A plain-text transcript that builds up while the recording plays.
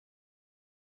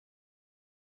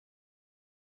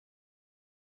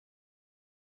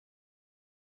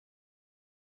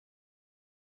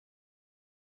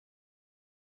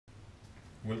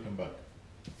Welcome back.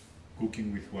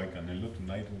 Cooking with Y Canelo.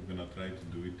 Tonight we're gonna try to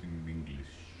do it in English.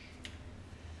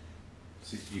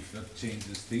 See if that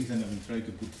changes things, and I will try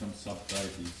to put some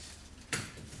subtitles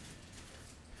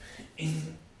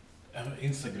in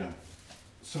Instagram.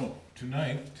 So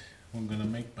tonight we're gonna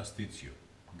make pasticcio,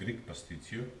 Greek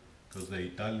pasticcio, because the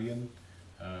Italian,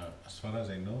 as far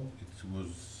as I know, it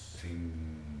was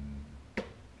in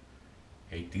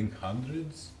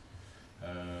 1800s.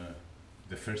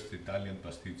 The first Italian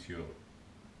pasticcio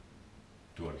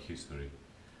to our history.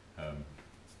 And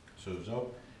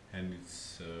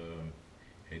it's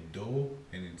a dough,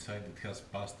 and inside it has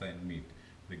pasta and meat.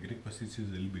 The Greek pasticcio is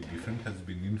a little bit different, has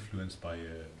been influenced by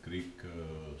a Greek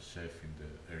chef in the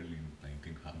early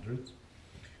 1900s.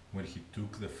 When he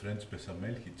took the French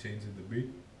bechamel, he changed it a bit,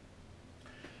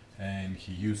 and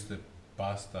he used the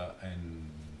pasta and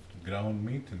ground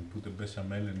meat and put the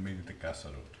bechamel and made it a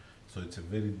casserole. So it's a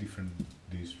very different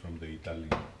dish from the Italian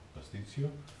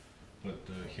pasticcio, but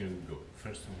here we go.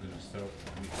 First we're going to start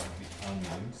with the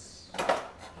onions.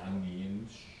 I'm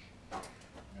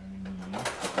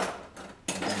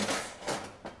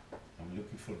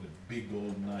looking for the big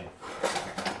old knife.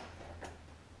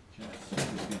 Can I see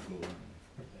the big old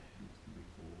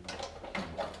knife?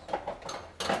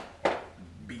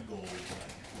 Big old knife.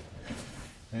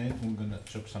 And we're going to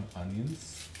chop some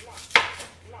onions.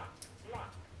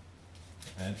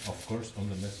 And of course all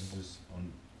the messages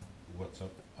on WhatsApp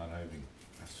arriving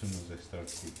as soon as I start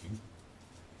cooking.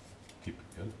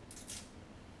 Typical.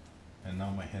 And now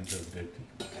my hands are dirty.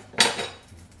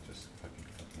 Just fucking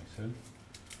cut myself.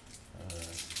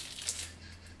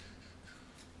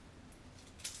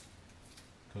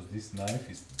 Because this knife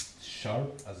is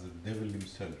sharp as the devil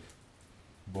himself.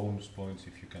 Bonus points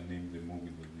if you can name the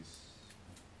movie that this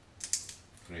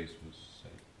phrase was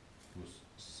said. It was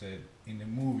said in a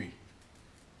movie.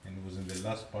 And it was in the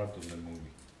last part of the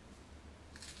movie.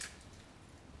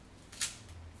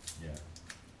 Yeah.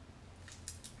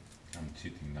 I'm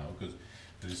cheating now because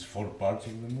there is 4 parts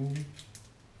of the movie.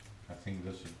 I think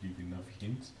that should give enough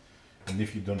hints. And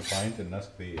if you don't find and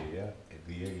ask the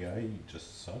AI, you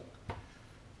just suck.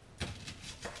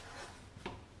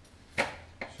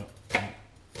 So,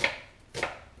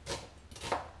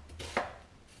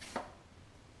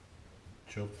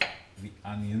 chop the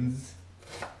onions.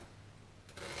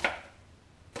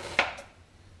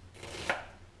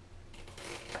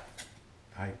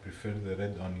 I prefer the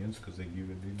red onions because they give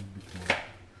a little bit more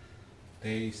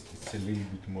taste. It's a little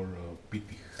bit more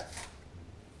pittig.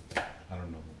 I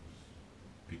don't know.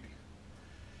 Pittig.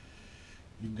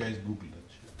 You guys Google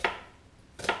that shit.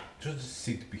 Just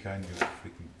sit behind your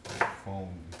freaking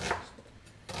phone.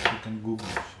 You can Google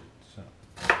shit. So.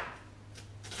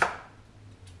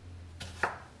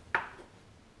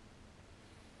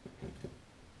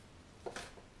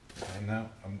 And now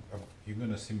you're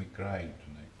gonna see me crying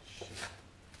tonight. Shit.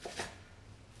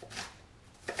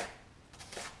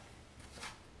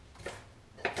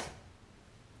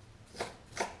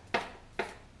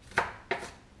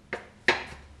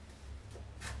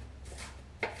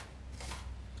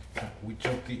 We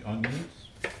chop the onions.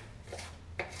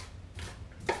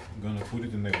 I'm gonna put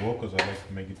it in the wok because I like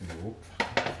to make it in the wok.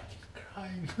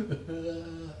 Crying.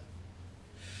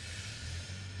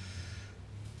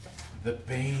 The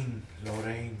pain,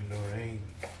 Lorraine.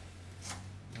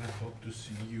 I hope to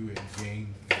see you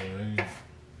again, Lorraine.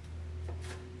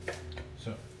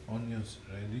 So, onions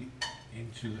ready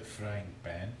into the frying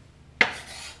pan.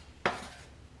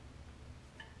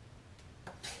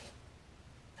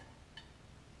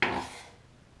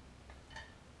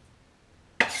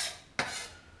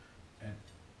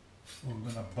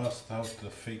 We're gonna bust out the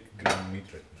fake ground meat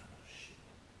right now. Shit.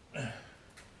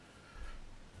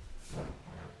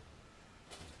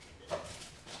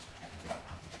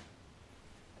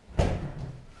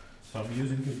 So I'm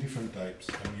using the different types.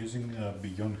 I'm using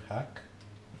Beyond Hack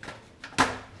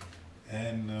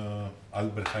and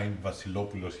Albert Heijn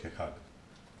Vasilopoulos Hack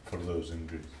for those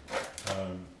ingredients.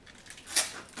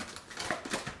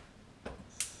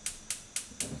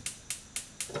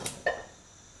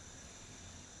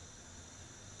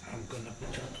 I'm gonna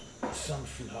put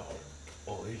sunflower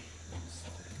oil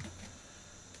instead,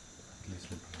 at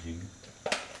least at the beginning.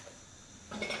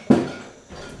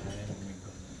 And we're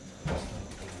gonna start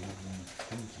the wooden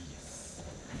thingies.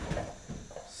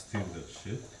 Stir that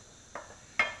shit.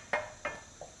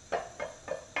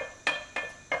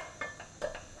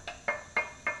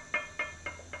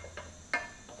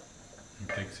 It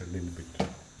takes a little bit.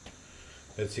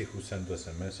 Let's see who sent us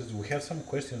a message. We have some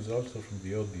questions also from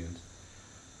the audience.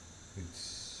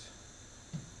 It's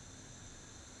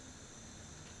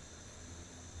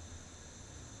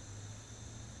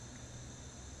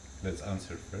let's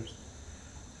answer first.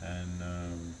 And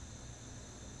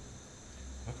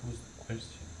what was the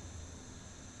question?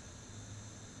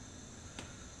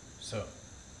 So,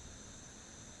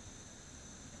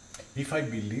 if I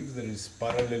believe there is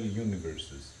parallel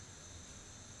universes,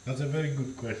 that's a very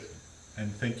good question.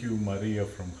 And thank you, Maria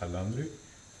from Halandri,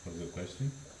 for the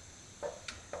question.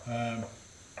 Um,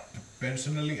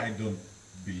 Personally, I don't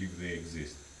believe they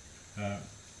exist.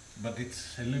 But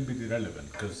it's a little bit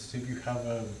irrelevant, because if you have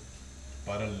a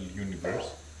parallel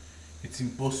universe, it's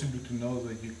impossible to know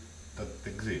that it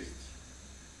exists.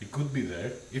 It could be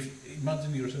there.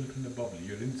 Imagine yourself in a bubble,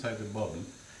 you're inside the bubble,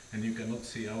 and you cannot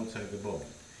see outside the bubble.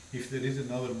 If there is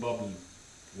another bubble,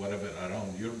 whatever,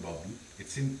 around your bubble,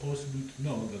 it's impossible to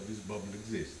know that this bubble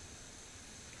exists.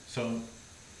 So,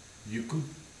 you could,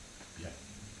 yeah.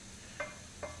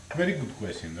 Very good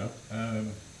question, though.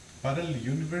 Parallel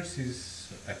universe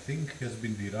I think, has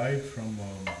been derived from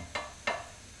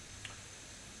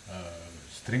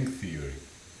string theory.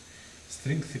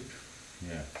 String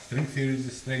theory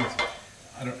is strange.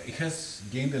 It has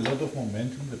gained a lot of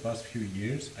momentum the past few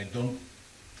years. I don't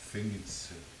think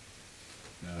it's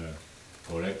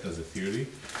correct as a theory.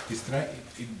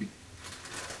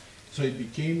 So it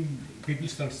became, people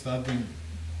start studying.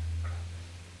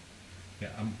 Yeah,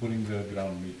 I'm putting the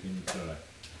ground meeting.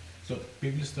 So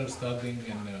people start studying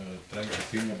and trying to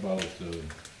think about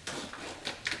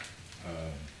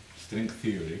string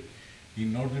theory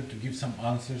in order to give some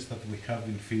answers that we have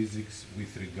in physics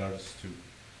with regards to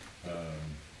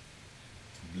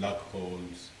black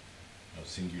holes,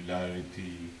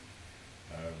 singularity,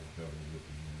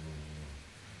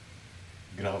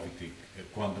 gravity,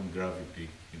 quantum gravity.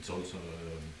 It's also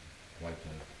quite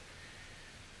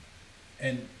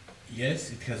and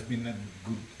yes, it has been a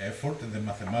good effort, and the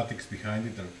mathematics behind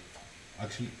it are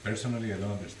actually, personally, I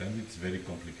don't understand it. It's very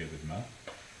complicated math,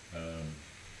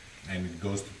 and it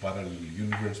goes to parallel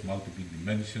universe, multiple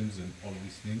dimensions, and all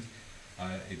these things.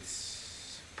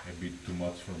 It's a bit too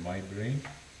much for my brain,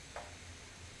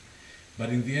 but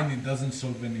in the end, it doesn't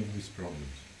solve any of these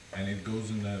problems, and it goes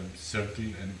in a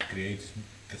circle and creates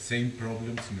the same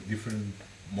problems in a different,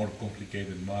 more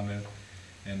complicated manner.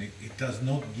 And it does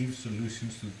not give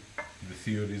solutions to the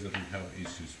theories that we have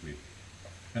issues with.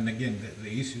 And again,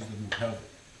 the issues that we have,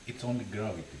 it's only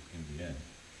gravity in the end.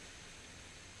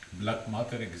 Black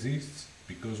matter exists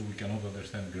because we cannot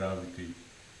understand gravity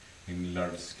in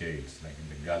large scales, like in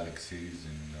the galaxies,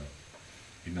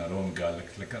 in our own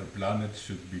galaxy. Like our planet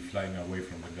should be flying away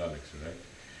from the galaxy, right?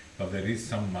 But there is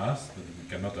some mass that we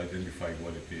cannot identify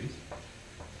what it is,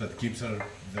 that keeps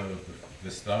the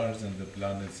stars and the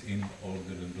planets in order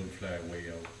and don't fly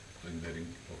away out in the ring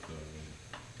of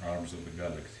the arms of the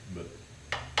galaxy. But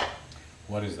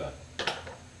what is that?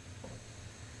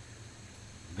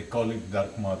 They call it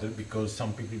dark matter because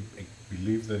some people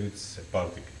believe that it's a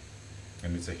particle,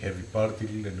 and it's a heavy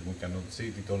particle and we cannot see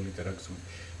it, it only interacts with.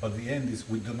 But the end is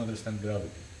we don't understand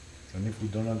gravity. And if we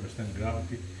don't understand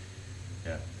gravity,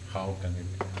 yeah, how can it,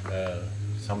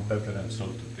 some pepper and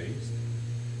salt to taste?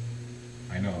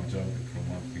 I know I'm jumping from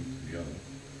one thing to the other,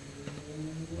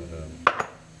 but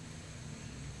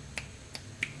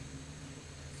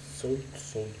salt.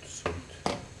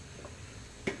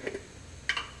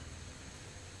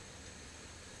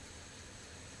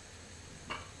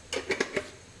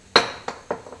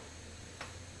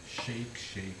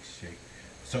 Shake.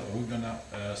 So we're gonna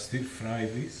stir fry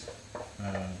this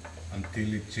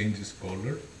until it changes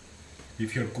color.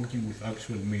 If you're cooking with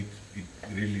actual meat, it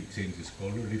really changes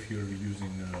color. If you're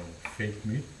using fake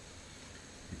meat,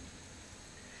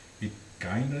 it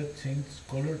kind of changes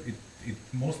color. It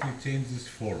mostly changes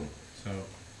form. So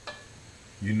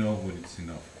you know when it's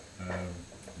enough.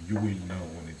 You will know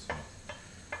when it's enough.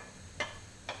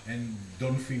 And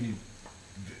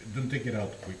don't take it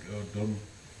out quick. Don't.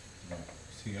 No.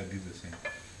 See, I did the same.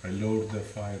 I lowered the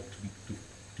fire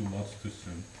too much too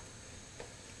soon.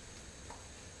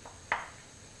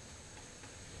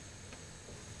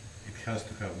 It has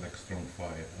to have like strong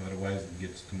fire, otherwise it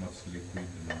gets too much liquid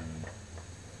and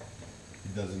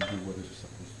it doesn't do what it's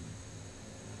supposed to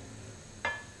do.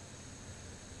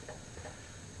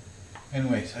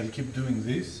 Anyways, I'll keep doing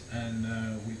this and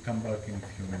we'll come back in a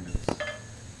few minutes.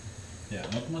 Yeah,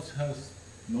 not much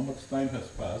time has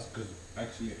passed because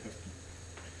actually I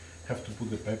have to put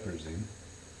the peppers in.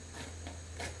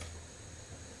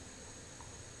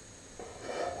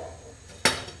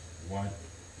 Why?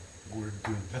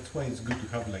 That's why it's good to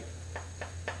have like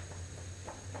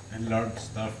a large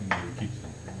stuff in your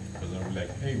kitchen, because I'm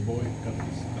like, hey boy, got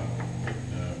this stuff.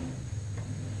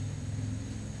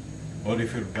 Or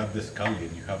if you've got the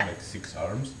scallion, you have like 6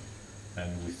 arms,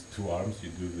 And with two arms you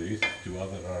do this, two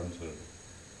other arms are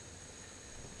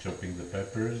chopping the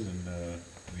peppers, and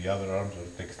the other arms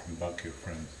are texting back your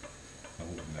friends. I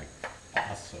would be like,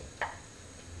 awesome.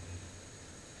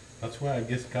 That's why I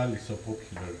guess Kali is so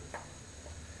popular.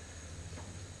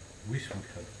 Wish we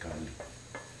had Kali.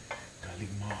 Kali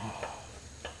Ma.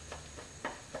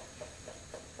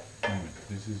 Anyway,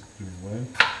 this is doing well.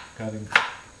 Cutting.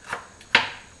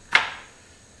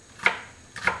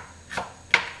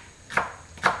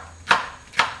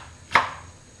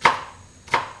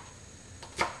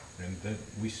 And then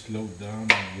we slow down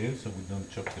again so we don't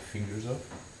chop the fingers off.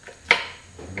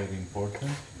 Very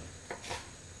important.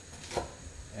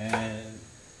 And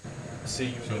see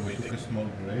you So in a we took minute. a small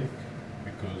break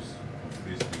because of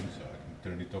this thing, so I can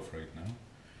turn it off right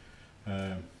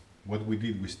now. What we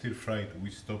did, we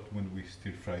stopped when we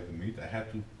stir fried the meat. I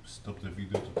had to stop the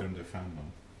video to turn the fan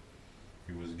on.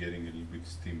 It was getting a little bit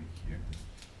steamy here.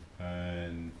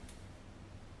 And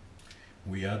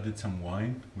we added some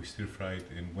wine, we stir fried,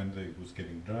 and when it was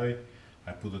getting dry,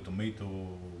 I put the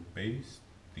tomato paste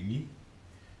thingy,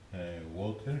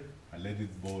 water. I let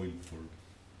it boil for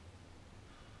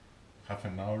half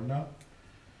an hour now,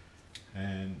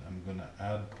 and I'm gonna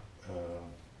add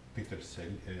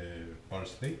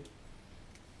parsley.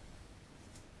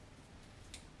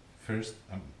 First,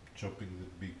 I'm chopping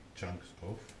the big chunks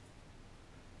off,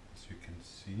 as you can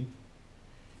see,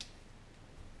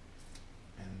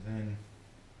 and then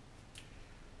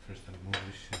first I'll move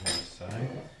this shit on the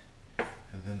side,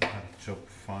 and then I'll chop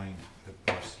fine the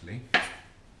parsley.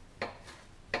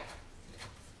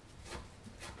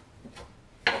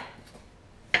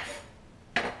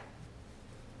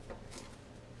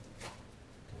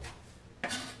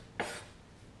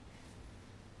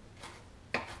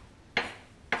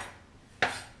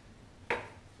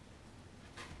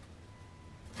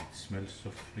 Smells so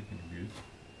freaking good.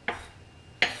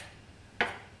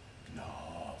 No,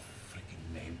 freaking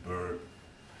neighbor.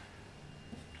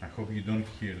 I hope you don't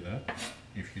hear that.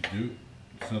 If you do,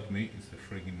 it's not me, it's the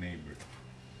freaking neighbor.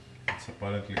 It's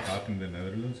apparently hot in the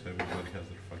Netherlands, everybody has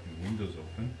their fucking windows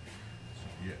open. So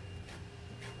yeah.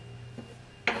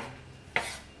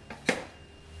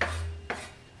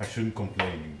 I shouldn't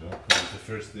complain though, because it's the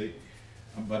first day.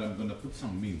 But I'm gonna put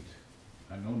some mint.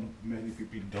 I know many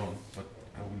people don't, but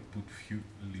I will put few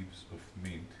leaves of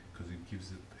mint because it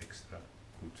gives it extra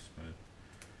good smell.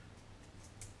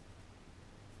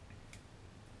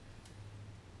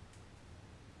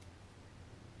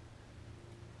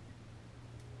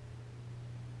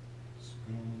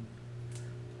 Spoon,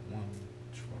 one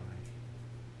try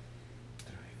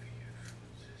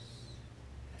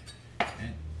here,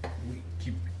 and we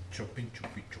keep chopping,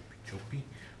 chopping.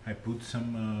 I put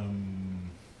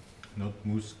some not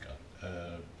muscat.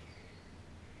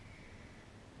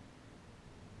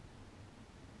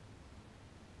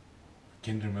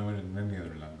 Can't remember in any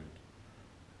other language.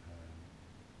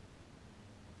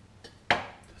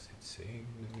 Does it say in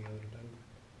any other language?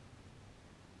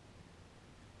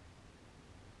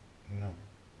 No.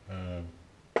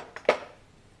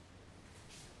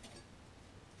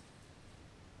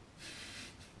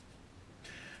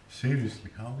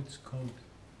 Seriously, how it's called?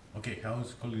 Okay, how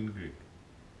it's called in Greek?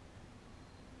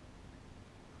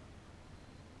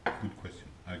 Good question.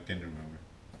 I can't remember.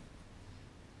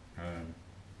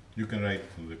 You can write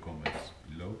in the comments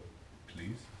below,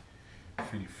 please.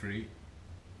 Feel free.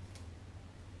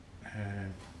 Okay,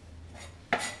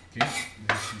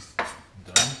 this is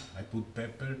done. I put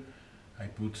pepper. I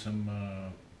put some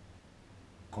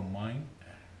combine.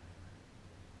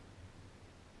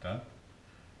 That.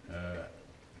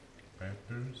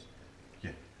 Peppers.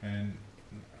 Yeah, and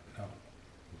now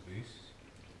this.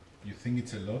 You think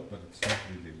it's a lot, but it's not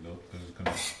really a lot because it's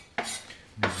gonna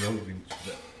dissolve into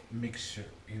the mixture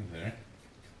in there.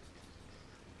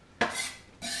 A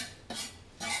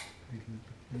little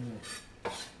bit more.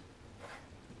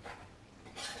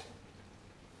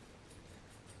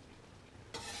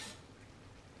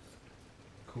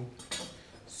 Cool.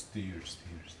 Stir.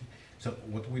 So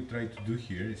what we try to do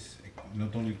here is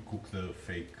not only cook the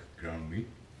fake ground meat,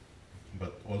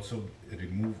 but also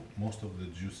remove most of the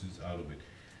juices out of it.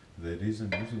 The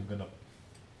reason is we're gonna,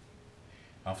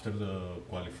 after the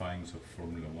qualifyings of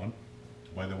Formula 1,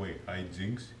 by the way, hi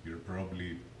Jinx, you're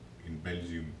probably in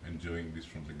Belgium enjoying this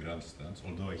from the grandstands,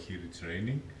 although I hear it's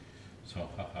raining, so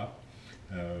haha.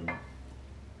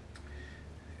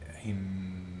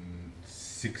 In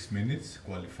 6 minutes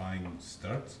qualifying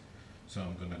starts, so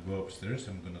I'm gonna go upstairs,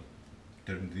 I'm gonna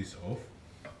turn this off.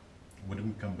 When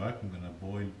we come back, I'm gonna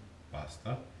boil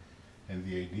pasta, and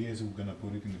the idea is we're gonna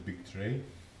put it in a big tray,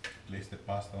 place the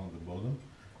pasta on the bottom,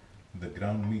 the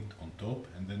ground meat on top,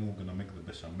 and then we're gonna make the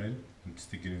bechamel and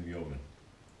stick it in the oven.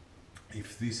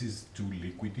 If this is too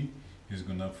liquidy, it's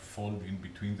gonna fall in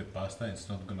between the pasta and it's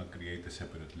not gonna create a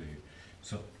separate layer.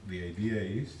 So the idea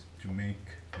is to make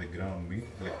the ground meat,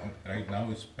 like right now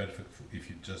it's perfect if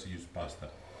you just use pasta.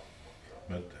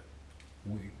 But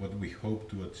what we hope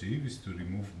to achieve is to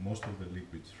remove most of the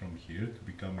liquids from here to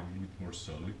become a little bit more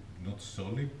solid, not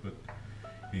solid, but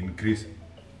increase.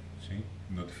 See,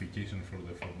 notification for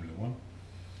the Formula 1.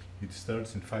 It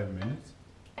starts in 5 minutes.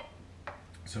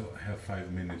 So I have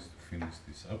 5 minutes to finish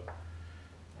this up.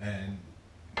 And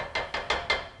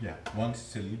yeah, once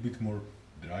it's a little bit more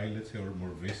dry, let's say, or more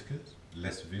viscous,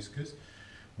 less viscous,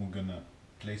 we're gonna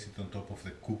place it on top of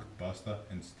the cooked pasta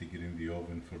and stick it in the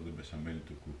oven for the bechamel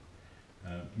to cook.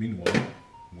 Meanwhile,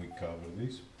 we cover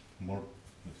this, more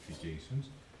notifications,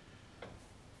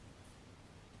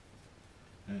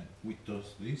 and we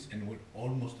toss this, and we're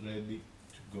almost ready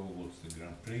to go towards the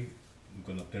Grand Prix. I'm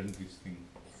gonna turn this thing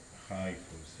high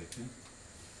for a second.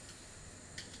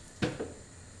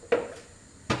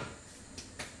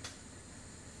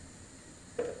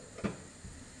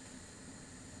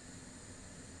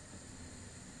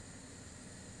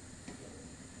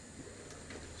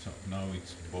 So now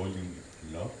it's boiling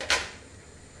a lot.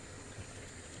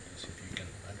 See if you can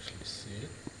actually see it.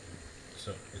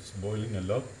 So it's boiling a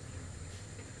lot,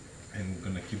 and we're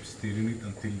gonna keep stirring it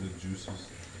until the juices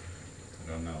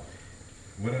run out.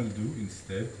 What I'll do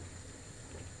instead,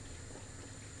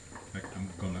 like I'm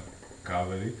gonna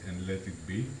cover it and let it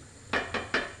be,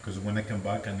 because when I come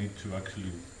back I need to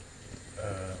actually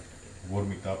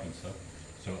warm it up and stuff.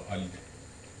 So I'll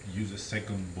use a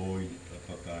second boil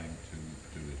at a time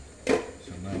to do it.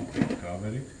 So now I cover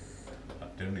it, I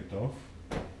turn it off.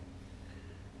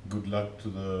 Good luck to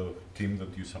the team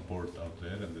that you support out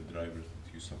there and the drivers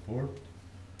that you support.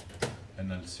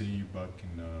 And I'll see you back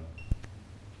in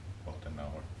about an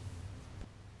hour.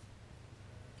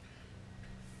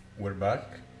 We're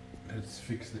back. Let's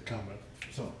fix the camera.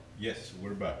 So, yes,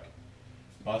 we're back.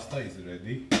 Pasta is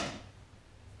ready.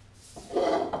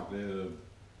 The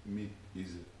meat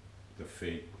is the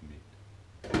fake meat.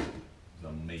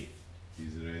 The meat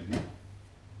is ready.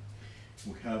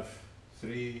 We have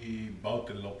 3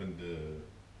 bottle opened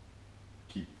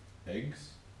keep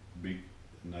eggs, big,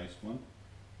 nice one.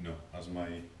 No, as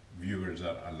my viewers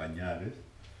are alañares.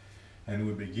 And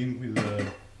we begin with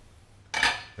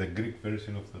the Greek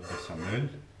version of the bechamel.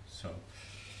 So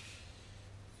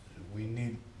we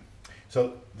need,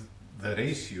 so the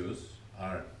ratios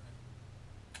are,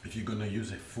 if you're gonna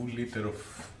use a full liter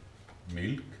of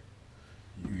milk,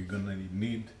 you're gonna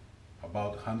need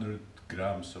about 100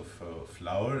 grams of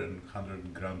flour and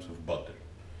 100 grams of butter.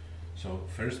 So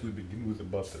first we begin with the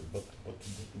butter.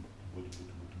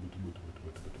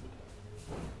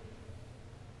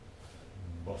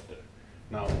 Butter.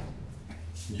 Now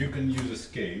you can use a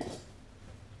scale,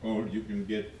 or you can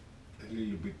get a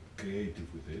little bit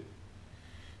creative with it.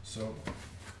 So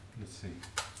let's see.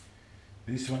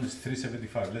 This one is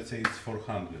 375. Let's say it's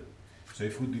 400. So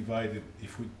if we divide it,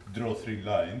 if we draw 3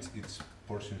 lines, its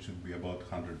portion should be about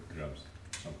 100 grams.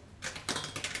 So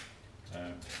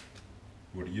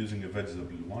we're using a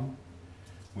vegetable one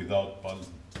without pulp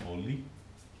only,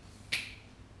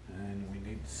 and we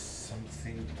need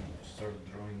something to start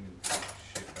drawing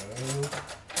shit out.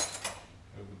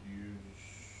 I would use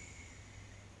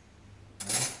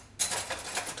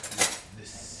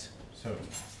this. So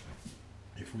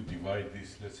if we divide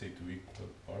this, let's say, to equal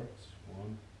parts,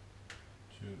 1,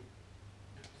 2,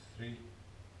 3,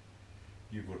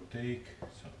 give or take.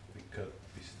 So we cut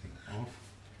this thing off.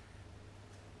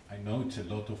 I know it's a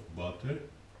lot of butter,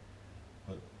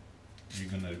 but you're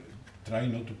gonna try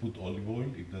not to put olive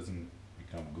oil, it doesn't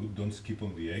become good. Don't skip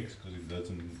on the eggs because it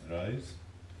doesn't rise.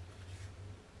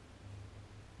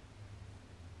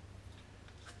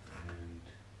 And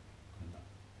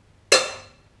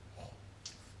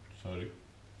sorry,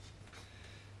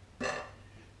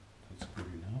 that's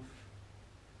good enough.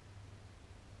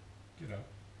 Get up.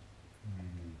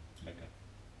 Like that.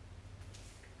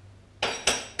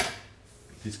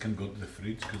 This can go to the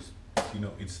fridge because, you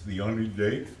know, it's the only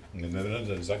day in the Netherlands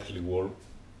that is actually warm.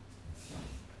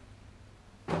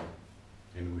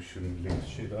 And we shouldn't leave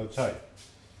shit outside.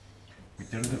 We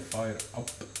turn the fire up.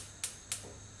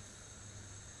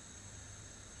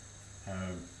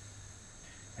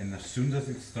 And as soon as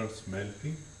it starts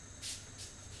melting,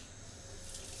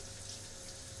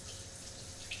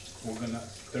 we're gonna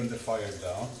turn the fire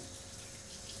down.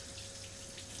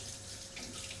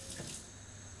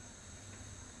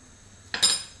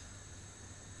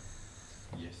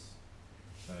 Yes.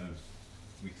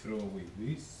 We throw away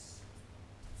this.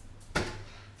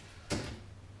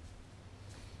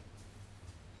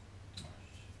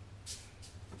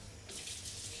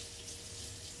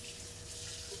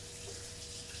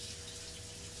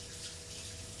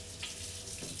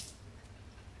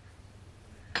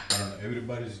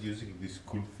 everybody's using these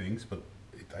cool things, but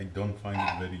I don't find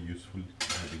it very useful in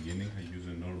the beginning. I use a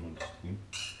normal spoon.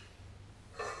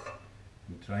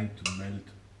 I'm trying to melt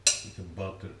the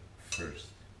butter first.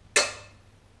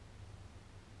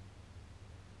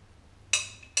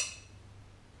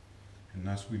 And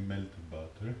as we melt the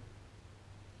butter,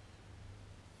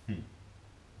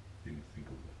 didn't think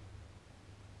of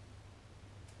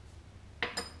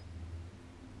that.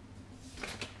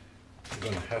 I'm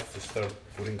gonna have to start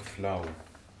putting flour.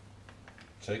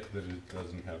 Check that it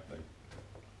doesn't have like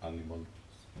animals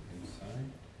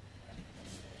inside.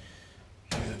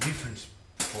 Here's a different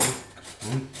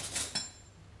spoon.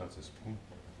 That's a spoon.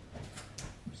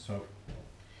 So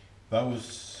that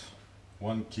was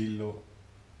 1 kilo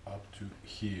up to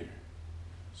here.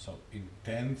 So in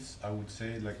tenths, I would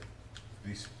say like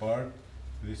this part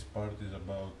is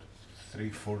about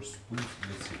 3/4 spoons.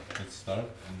 Let's see. Let's start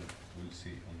and we'll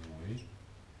see on the way.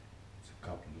 It's a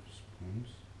couple of spoons.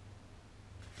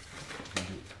 We'll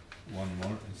do one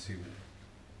more and see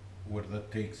where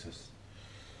that takes us.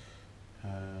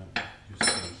 You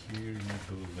stay here, you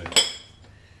go there.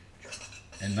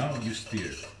 And now you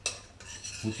steer.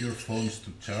 Put your phones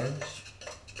to charge.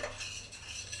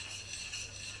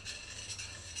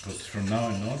 Because from now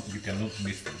on, you cannot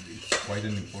miss it. It's quite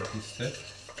an important step.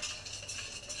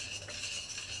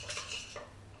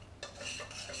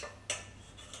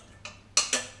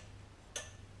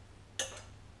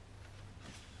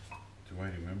 Do I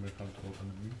remember how to open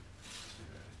the wheel?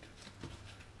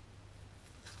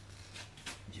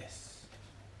 Yes.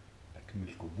 Like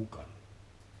milk bucal.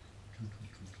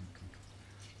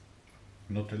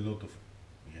 Not a lot of,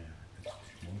 it's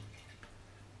small.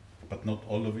 But not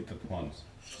all of it at once.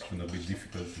 It's going to be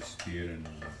difficult to steer and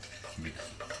mix.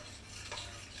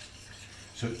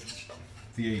 So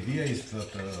the idea is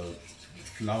that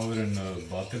flour and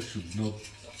butter should not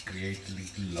create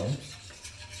little lumps,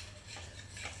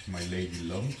 my lady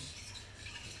lumps.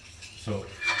 So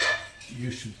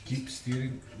you should keep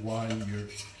steering while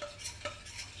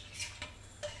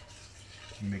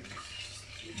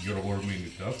you're warming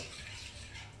it up.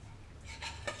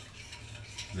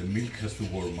 The milk has to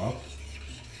warm up,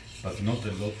 but not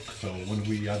a lot, so when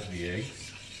we add the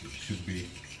eggs, it should be...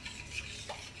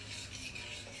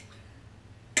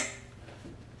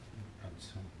 Add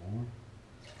some more.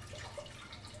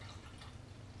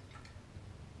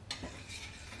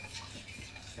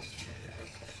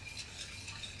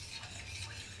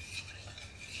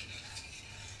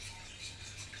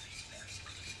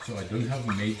 So I don't have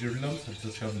major lumps, I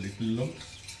just have little lumps.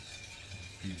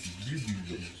 Little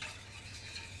lumps.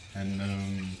 And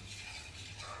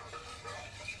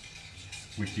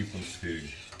we keep on steering.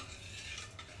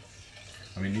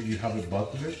 I mean, if you have a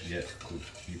butler, yes, good.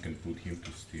 You can put him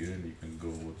to steer and you can go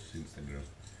watch Instagram.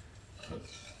 But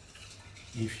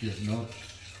if you're not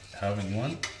having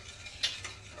one,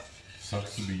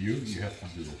 sucks to be you, you have to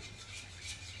do it.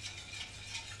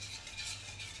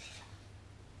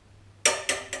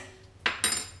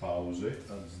 Pause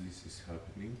as this is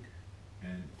happening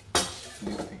and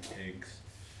flip the eggs.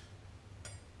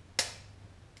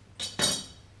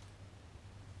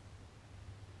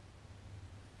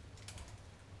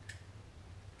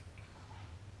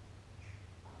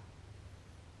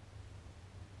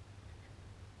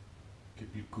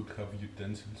 You could have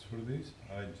utensils for this,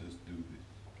 I just do this.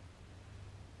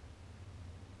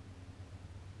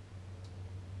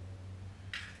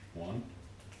 One.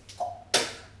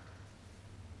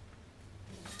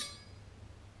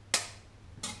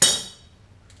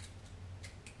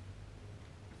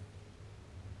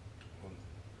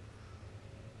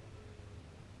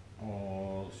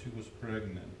 Oh, she was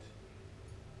pregnant.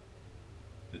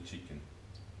 The chicken,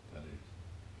 that is.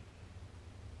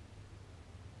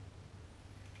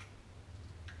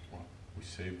 We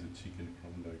save the chicken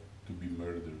from like to be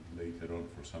murdered later on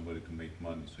for somebody to make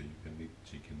money, so you can eat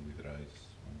chicken with rice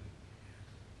one day.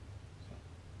 So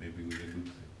maybe with a good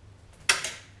thing.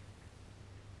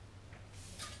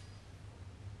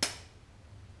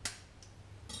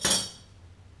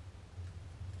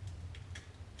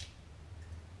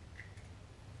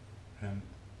 And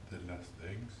the last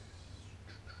eggs.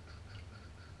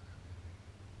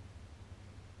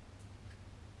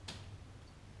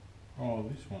 Oh,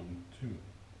 this one too.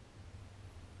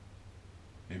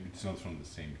 Maybe it's not from the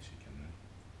same chicken, right?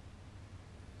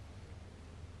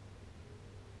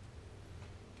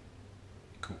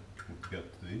 Cool. We've got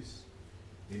this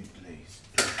in place.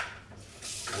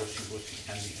 Washy,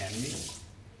 handy.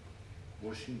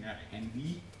 Washing are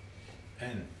handy.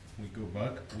 And we go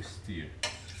back, we steer.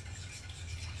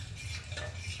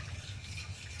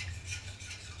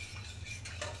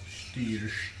 steer,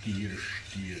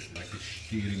 like a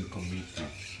steering committee,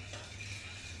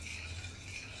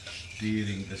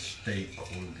 steering the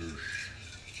stakeholders.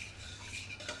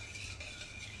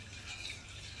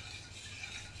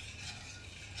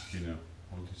 You know,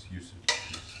 all these useless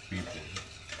people.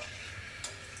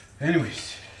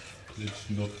 Anyways, let's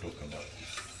not talk about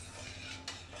this.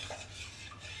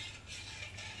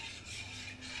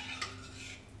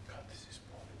 God, this is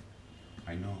boring.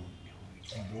 I know,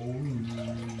 it's boring.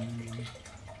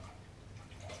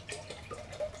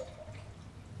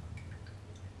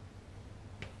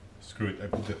 Screw it, I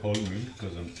put the whole milk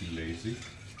because I'm too lazy.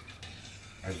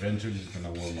 Eventually it's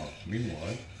gonna warm up.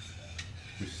 Meanwhile,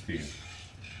 we steam.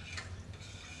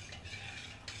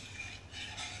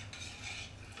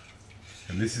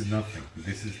 And this is nothing,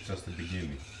 this is just the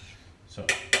beginning. So,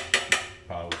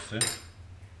 pause.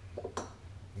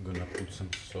 I'm gonna put some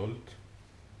salt.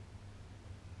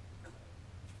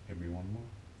 Maybe one more.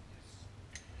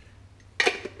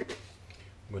 Yes.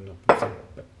 I'm gonna put some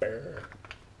pepper.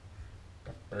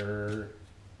 Pepper.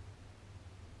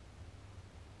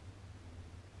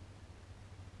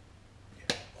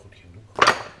 Yeah, goed genoeg.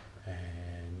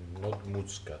 And not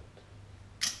muscat.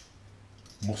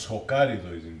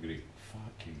 Moschokarido is in Greek.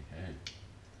 Fucking hell.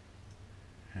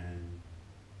 And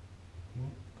come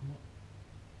on.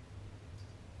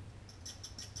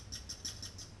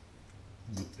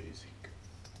 Good basic.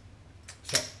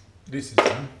 So this is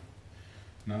done.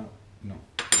 Now, no.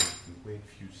 We wait a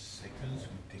few seconds.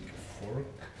 We take a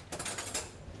fork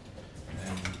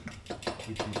and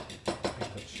quickly pick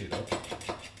that shit up.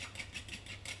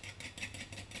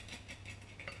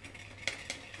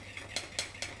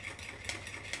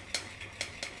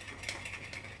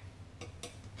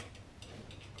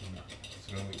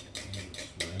 Throw it in this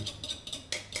way.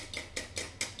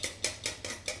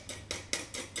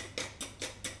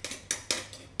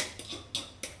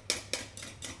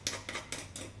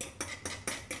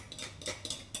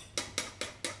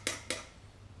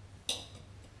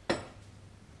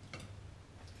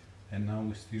 And now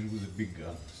we steer with the big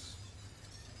guns.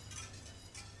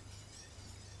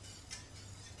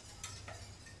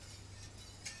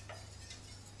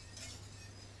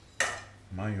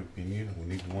 My opinion, we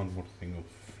need one more thing of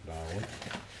flour.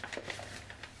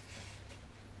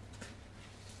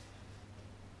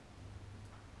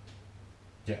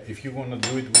 Yeah, if you want to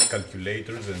do it with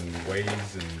calculators and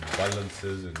weighs and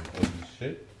balances and all this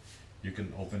shit, you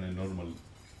can open a normal.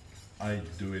 I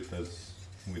do it as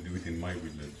we do it in my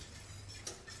village.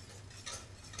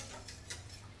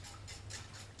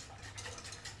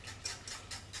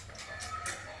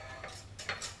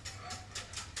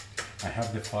 I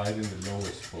have the fire in the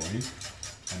lowest point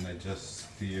and I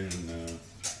just steer in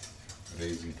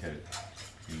raising head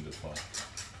in the pot.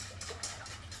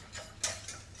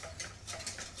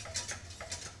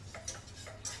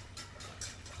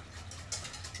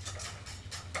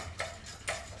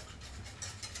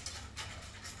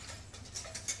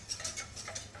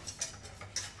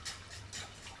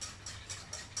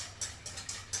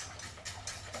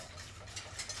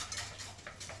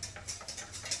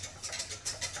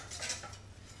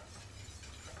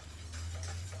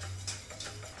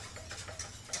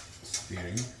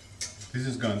 Steering. This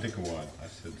is gonna take a while. I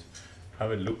said,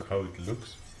 have a look how it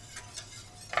looks.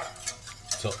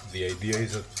 So the idea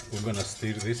is that we're gonna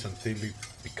steer this until it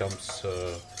becomes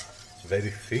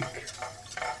very thick,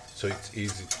 so it's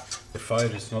easy. The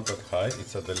fire is not that high;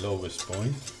 it's at the lowest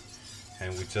point,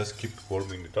 and we just keep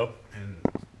warming it up. And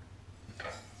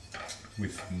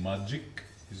with magic,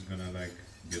 it's gonna like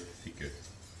get thicker.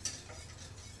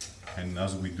 And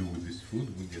as we do with this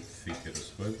food, we get thicker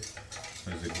as well.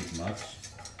 There's a good match.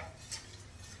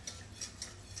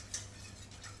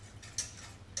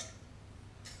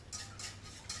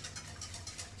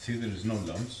 See, there is no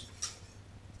lumps.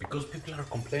 Because people are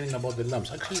complaining about the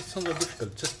lumps. Actually, it's not that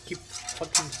difficult. Just keep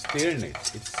fucking stirring it.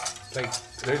 It's like,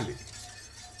 really.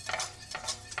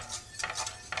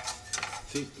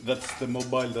 See, that's the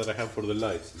mobile that I have for the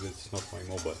lights. That's not my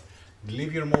mobile.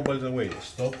 Leave your mobiles away.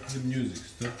 Stop the music.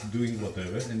 Stop doing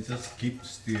whatever and just keep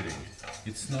steering.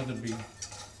 It's not a big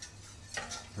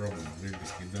problem, really.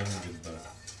 It doesn't get bad.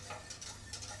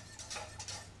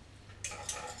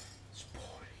 It's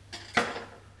boring.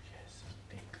 Yes, I'll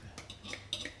take that.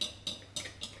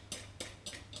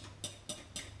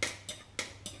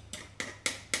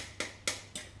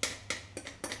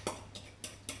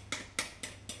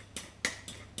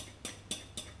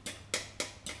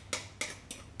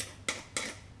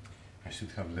 I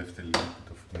should have left a little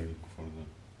bit of milk for the...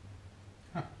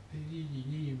 Ah,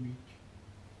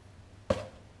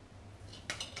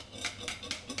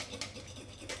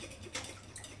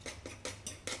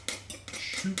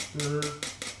 super.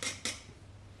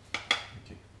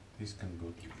 Okay, this can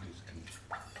go through, this can.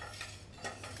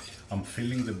 I'm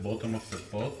filling the bottom of the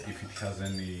pot if it has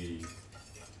any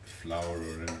flour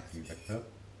or anything like that.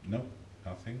 No,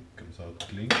 nothing, comes out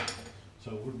clean.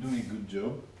 So we're doing a good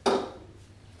job.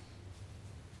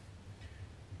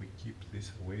 We keep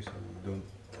this away so we don't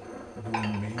do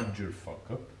major fuck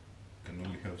up. You can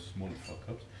only have small fuck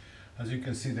ups. As you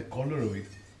can see, the color of it,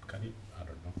 can you? I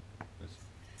don't know.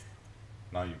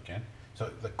 Now you can. So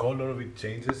the color of it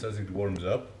changes as it warms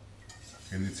up,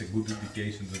 and it's a good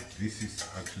indication that this is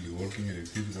actually working and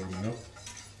it is warming up,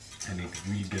 and it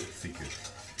will get thicker.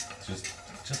 Just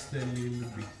a little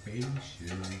bit patient.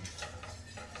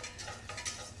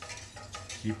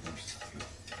 Keep on still.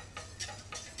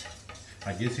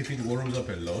 I guess if it warms up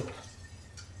a lot,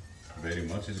 very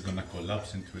much, it's gonna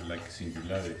collapse into like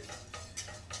singularity.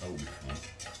 That would be fun.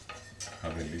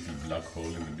 Have a little black hole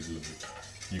in the middle of it.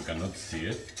 You cannot see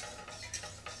it.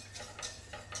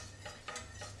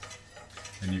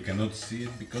 And you cannot see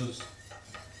it because,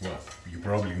 well, you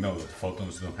probably know that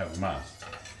photons don't have mass.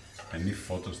 And if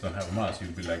photons don't have mass,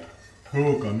 you'll be like,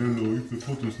 oh, Canelo, if the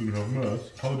photons don't have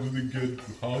mass, how do they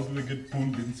get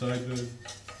pulled inside the...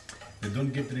 They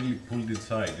don't get really pulled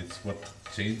inside. It's what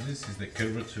changes is the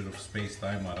curvature of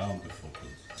space-time around the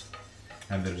photons.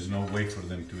 And there is no way for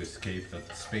them to escape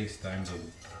that space-time that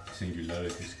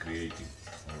singularity is creating,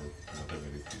 or whatever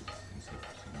it is instead of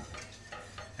singularity.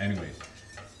 Anyways,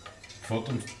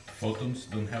 photons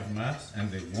don't have mass,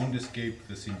 and they won't escape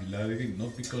the singularity,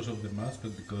 not because of the mass,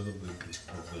 but because of the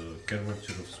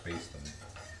curvature of space-time.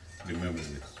 Remember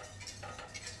this.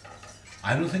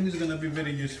 I don't think it's gonna be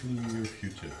very useful in your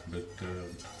future, but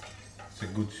it's a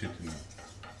good shit to know.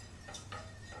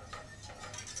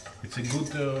 It's a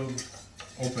good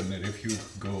opener if you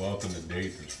go out on a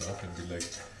date or stuff and be like,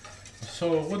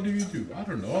 so what do you do? I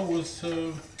don't know, I was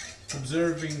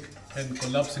observing and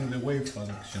collapsing the wave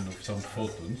function of some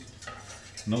photons,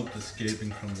 not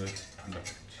escaping from the... Look,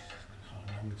 how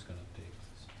long it's gonna take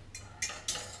this?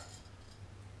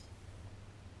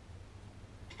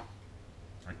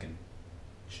 I can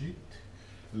cheat,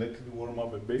 let it warm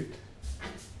up a bit.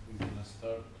 I'm gonna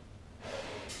start.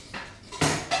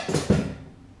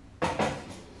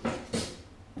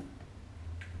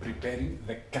 Preparing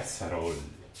the casserole.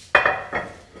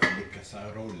 The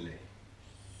casserole.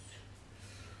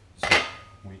 So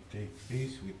we take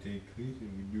this, and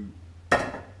we do.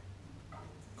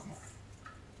 Come on.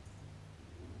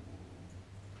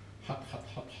 Hot.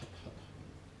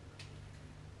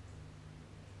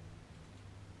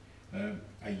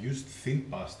 I used thin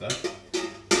pasta,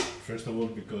 first of all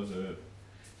because a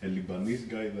Lebanese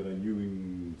guy that I knew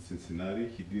in Cincinnati,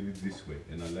 he did it this way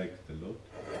and I liked it a lot.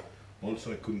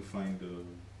 Also I couldn't find the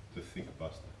thick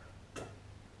pasta, so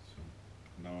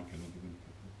now I cannot even...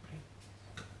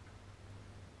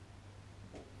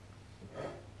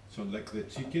 So like the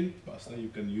chicken pasta, you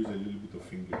can use a little bit of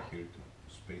finger here to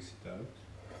space it out.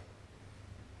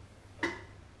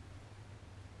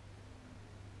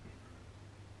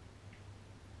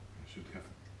 Should have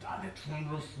done it from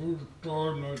the first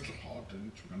time. Now it's hot and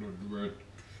it's gonna do it.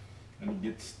 And it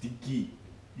gets sticky.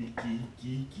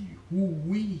 Icky.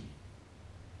 Ooh-wee.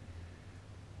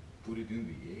 Put it in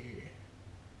the air.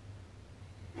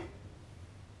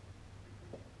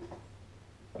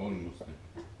 Almost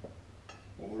there.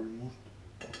 Almost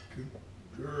fucking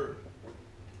there.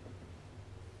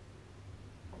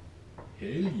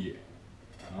 Hell yeah.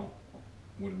 Now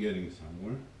we're getting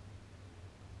somewhere.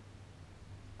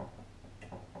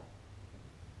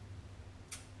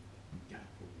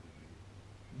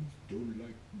 Don't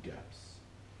like gaps.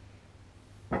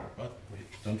 But wait,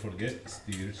 don't forget,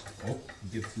 steers up,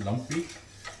 gets lumpy.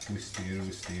 We steer.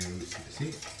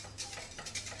 See?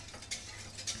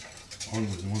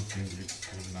 Always one finger is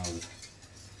still now.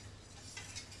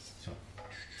 So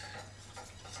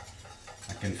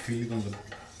I can feel it on the...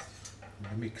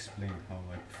 Let me explain how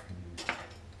I feel.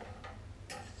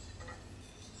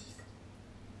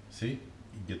 See?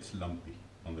 It gets lumpy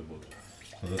on the bottom.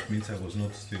 So that means I was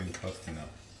not steering fast enough.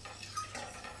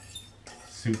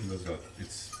 Simple as that.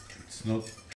 It's not...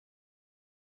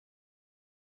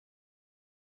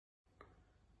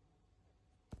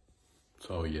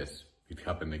 So yes, it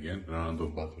happened again, ran out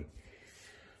of battery.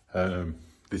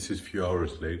 This is a few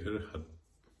hours later.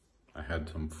 I had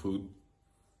some food.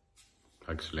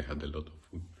 Actually, I had a lot of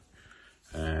food.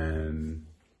 And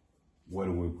where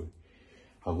were we?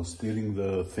 I was steering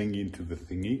the thingy into the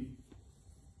thingy.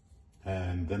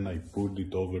 And then I poured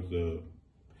it over the...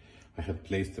 I had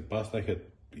placed the pasta,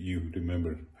 you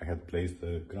remember, I had placed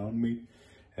the ground meat,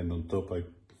 and on top I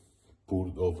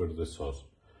poured over the sauce.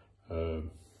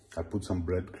 I put some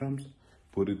breadcrumbs,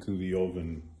 put it in the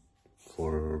oven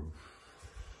for,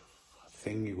 I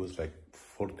think it was like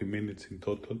 40 minutes in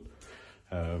total.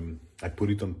 I put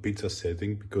it on pizza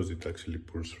setting because it actually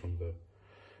pours from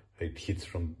it hits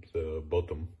from the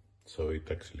bottom, so it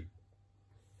actually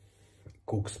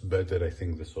cooks better, I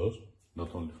think, the sauce,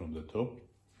 not only from the top.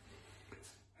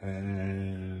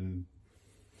 And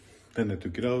then I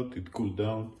took it out, it cooled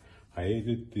down, I ate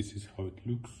it. This is how it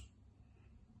looks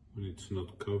when it's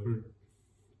not covered.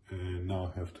 And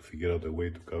now I have to figure out a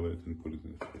way to cover it and put it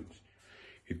in the fridge.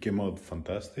 It came out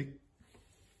fantastic.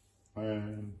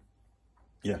 And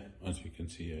yeah, as you can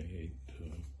see, I ate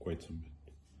quite some bit.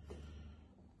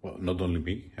 Well, not only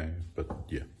me, but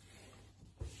yeah.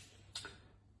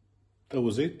 That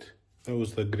was it. That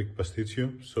was the Greek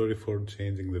pasticcio. Sorry for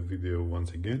changing the video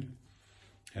once again.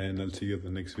 And I'll see you in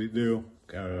the next video.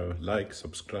 Like,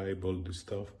 subscribe, all this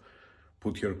stuff.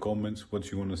 Put your comments,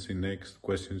 what you want to see next,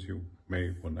 questions you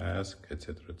may want to ask,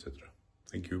 etc., etc.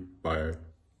 Thank you. Bye.